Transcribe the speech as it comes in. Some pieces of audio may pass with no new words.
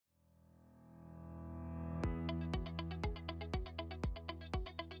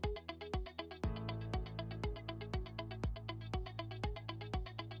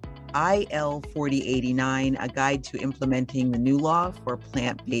IL 4089, a guide to implementing the new law for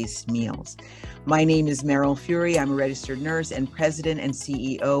plant-based meals. My name is Meryl Fury. I'm a registered nurse and president and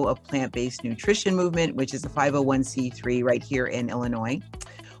CEO of Plant-Based Nutrition Movement, which is a 501c3 right here in Illinois.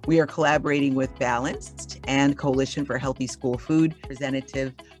 We are collaborating with Balanced and Coalition for Healthy School Food,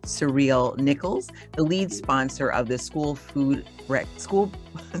 Representative Surreal Nichols, the lead sponsor of the School Breakfast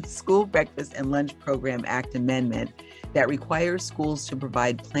and Lunch Program Act amendment that requires schools to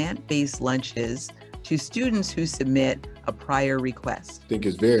provide plant-based lunches to students who submit a prior request. I think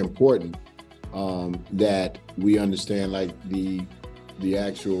it's very important that we understand like the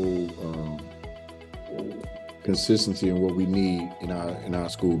actual consistency in what we need in our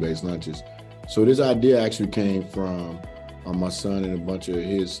school-based lunches. So this idea actually came from my son and a bunch of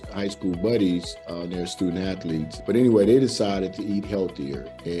his high school buddies. They're student athletes. But anyway, they decided to eat healthier,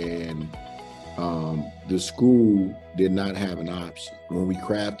 and the school did not have an option. When we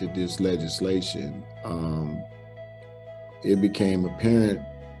crafted this legislation, it became apparent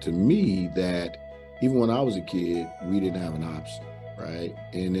to me that even when I was a kid, we didn't have an option. Right?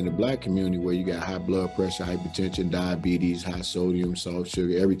 And in the Black community where you got high blood pressure, hypertension, diabetes, high sodium, salt,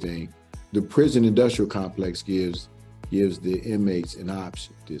 sugar, everything, the prison industrial complex gives the inmates an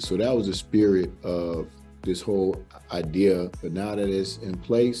option. So that was the spirit of this whole idea. But now that it's in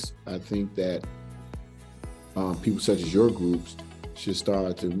place, I think that people such as your groups should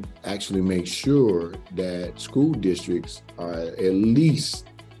start to actually make sure that school districts are at least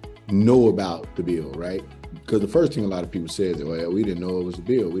know about the bill, right? Because the first thing a lot of people say is, well, we didn't know it was a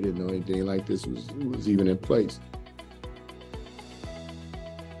bill. We didn't know anything like this was even in place.